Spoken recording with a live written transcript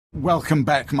Welcome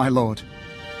back, my lord.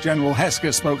 General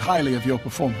Hesker spoke highly of your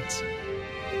performance.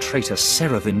 Traitor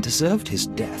Serevin deserved his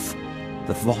death.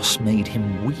 The Voss made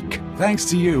him weak. Thanks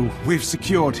to you, we've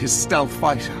secured his stealth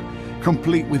fighter,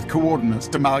 complete with coordinates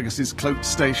to Malgus's cloaked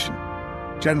station.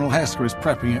 General Hesker is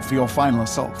prepping it for your final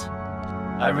assault.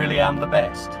 I really am the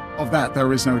best. Of that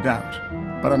there is no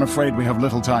doubt, but I'm afraid we have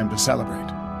little time to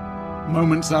celebrate.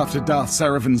 Moments after Darth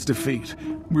Serevin's defeat,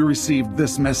 we received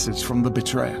this message from the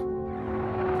betrayer.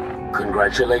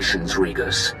 Congratulations,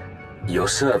 Regus. Your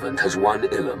servant has won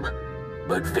Ilum,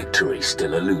 but victory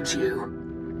still eludes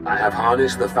you. I have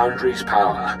harnessed the Foundry's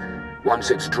power.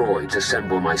 Once its droids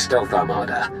assemble my stealth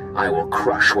armada, I will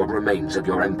crush what remains of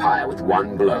your empire with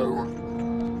one blow.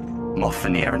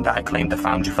 Morfinir and I claimed the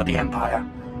Foundry for the Empire.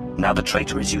 Now the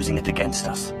traitor is using it against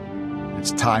us.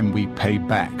 It's time we pay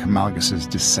back Malgus's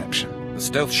deception. The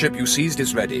stealth ship you seized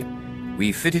is ready.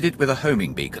 We fitted it with a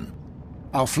homing beacon.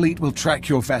 Our fleet will track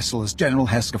your vessel as General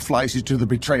Hesker flies you to the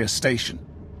Betrayer station.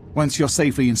 Once you're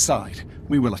safely inside,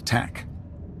 we will attack.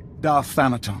 Darth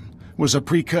Thanaton was a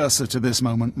precursor to this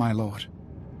moment, my lord.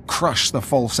 Crush the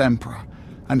false Emperor,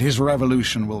 and his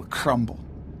revolution will crumble.